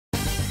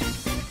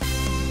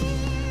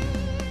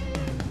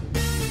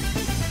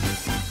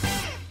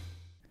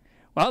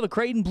Well, the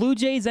Creighton Blue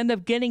Jays end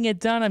up getting it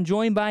done. I'm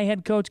joined by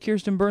head coach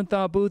Kirsten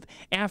Bernthal Booth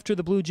after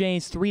the Blue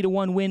Jays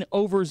 3-1 win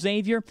over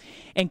Xavier.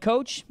 And,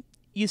 Coach,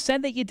 you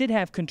said that you did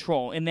have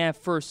control in that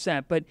first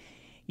set, but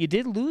you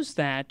did lose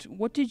that.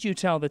 What did you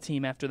tell the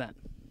team after that?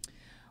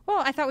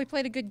 Well, I thought we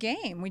played a good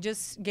game. We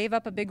just gave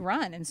up a big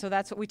run, and so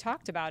that's what we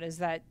talked about is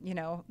that, you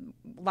know,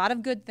 a lot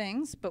of good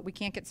things, but we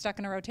can't get stuck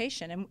in a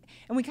rotation. And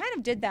we kind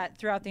of did that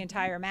throughout the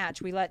entire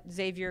match. We let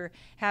Xavier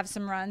have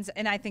some runs,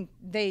 and I think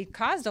they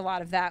caused a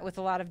lot of that with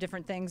a lot of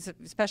different things,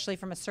 especially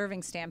from a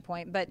serving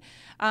standpoint. But,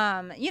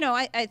 you know,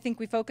 I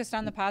think we focused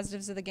on the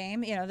positives of the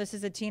game. You know, this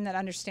is a team that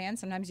understands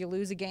sometimes you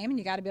lose a game, and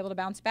you got to be able to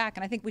bounce back.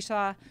 And I think we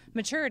saw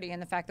maturity in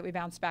the fact that we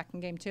bounced back in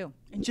game 2.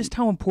 And just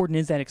how important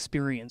is that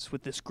experience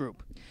with this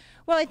group?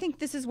 Well, I think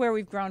this is where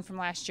we've grown from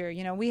last year.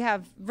 You know, we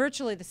have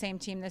virtually the same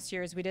team this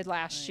year as we did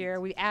last year.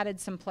 We added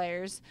some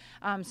players,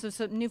 so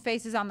some new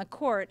faces on the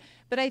court.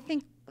 But I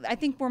think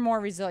we're more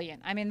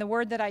resilient. I mean, the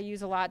word that I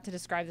use a lot to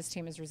describe this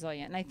team is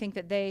resilient. And I think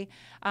that they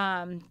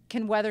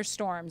can weather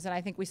storms. And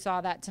I think we saw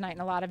that tonight in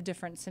a lot of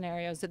different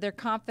scenarios, that they're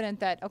confident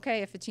that,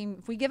 okay, if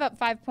we give up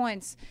 5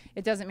 points,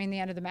 it doesn't mean the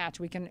end of the match.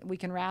 We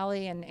can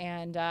rally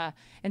and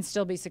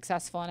still be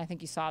successful. And I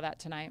think you saw that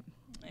tonight.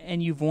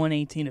 And you've won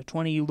 18 of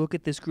 20. You look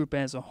at this group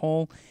as a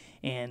whole,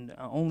 and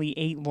only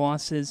 8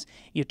 losses.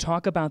 You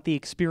talk about the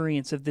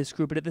experience of this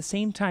group, but at the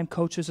same time,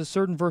 Coach, there's a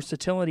certain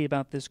versatility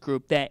about this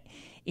group that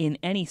in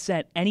any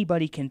set,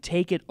 anybody can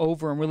take it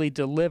over and really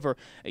deliver.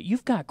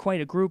 You've got quite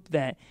a group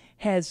that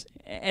has,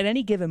 at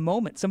any given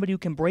moment, somebody who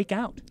can break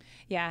out.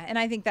 Yeah, and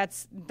I think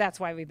that's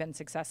why we've been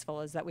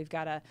successful, is that we've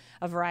got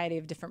a variety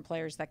of different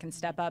players that can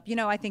step up. You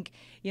know, I think,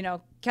 you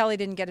know, Kelly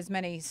didn't get as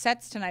many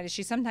sets tonight as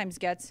she sometimes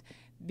gets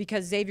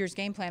because Xavier's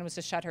game plan was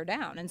to shut her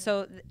down. And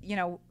so, you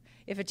know,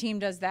 if a team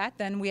does that,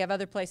 then we have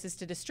other places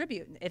to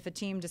distribute. If a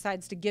team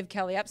decides to give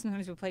Kelly up,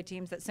 sometimes we play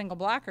teams that single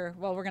block her,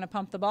 well, we're going to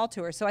pump the ball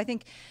to her. So I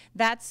think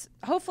that's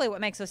hopefully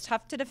what makes us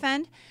tough to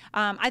defend.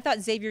 I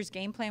thought Xavier's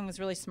game plan was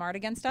really smart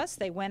against us.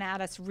 They went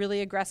at us really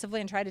aggressively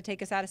and tried to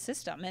take us out of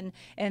system.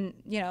 And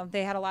you know,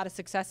 they had a lot of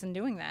success in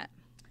doing that.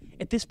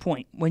 At this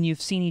point, when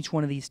you've seen each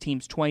one of these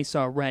teams twice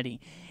already,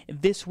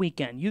 this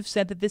weekend, you've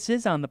said that this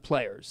is on the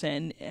players.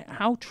 And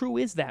how true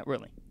is that,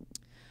 really?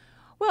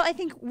 Well, I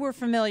think we're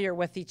familiar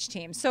with each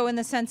team. So in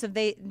the sense of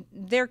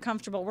they're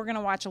comfortable. We're going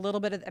to watch a little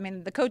bit of, I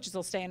mean, the coaches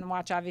will stay and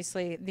watch,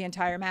 obviously, the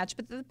entire match,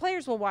 but the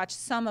players will watch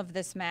some of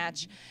this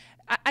match.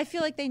 I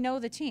feel like they know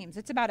the teams.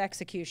 It's about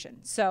execution.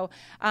 So,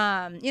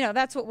 you know,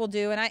 that's what we'll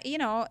do. And, you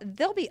know,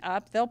 they'll be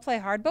up. They'll play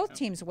hard. Both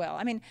teams will.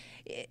 I mean,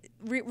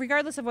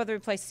 regardless of whether we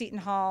play Seton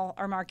Hall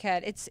or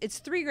Marquette, it's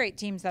 3 great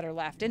teams that are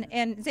left.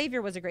 And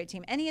Xavier was a great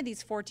team. Any of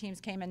these 4 teams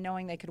came in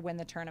knowing they could win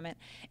the tournament.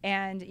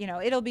 And, you know,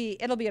 it'll be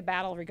a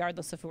battle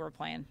regardless of who we're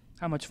playing.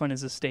 How much fun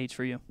is this stage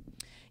for you?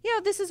 You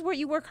know, this is what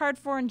you work hard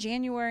for in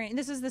January, and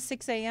this is the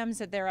 6 a.m.s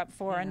that they're up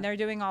for, and they're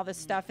doing all this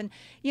stuff. And,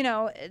 you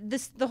know,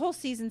 the whole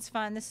season's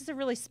fun. This is a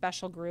really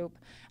special group.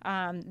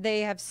 They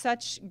have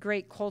such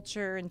great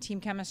culture and team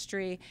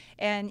chemistry.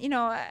 And, you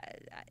know,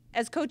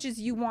 as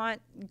coaches, you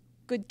want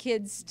good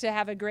kids to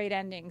have a great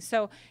ending.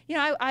 So, you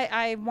know,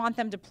 I want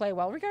them to play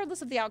well.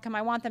 Regardless of the outcome,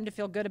 I want them to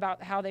feel good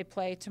about how they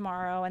play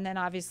tomorrow and then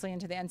obviously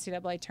into the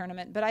NCAA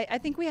tournament. But I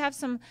think we have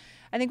some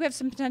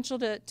potential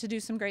to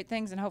do some great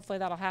things, and hopefully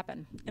that'll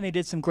happen. And they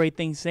did some great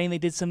things today, and they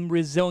did some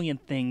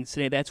resilient things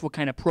today. That's what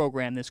kind of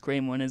program this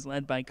Creighton one is,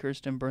 led by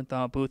Kirsten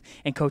Bernthal Booth.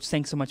 And, Coach,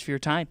 thanks so much for your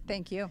time.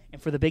 Thank you.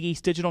 And for the Big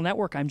East Digital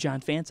Network, I'm John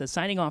Fanta,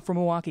 signing off from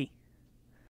Milwaukee.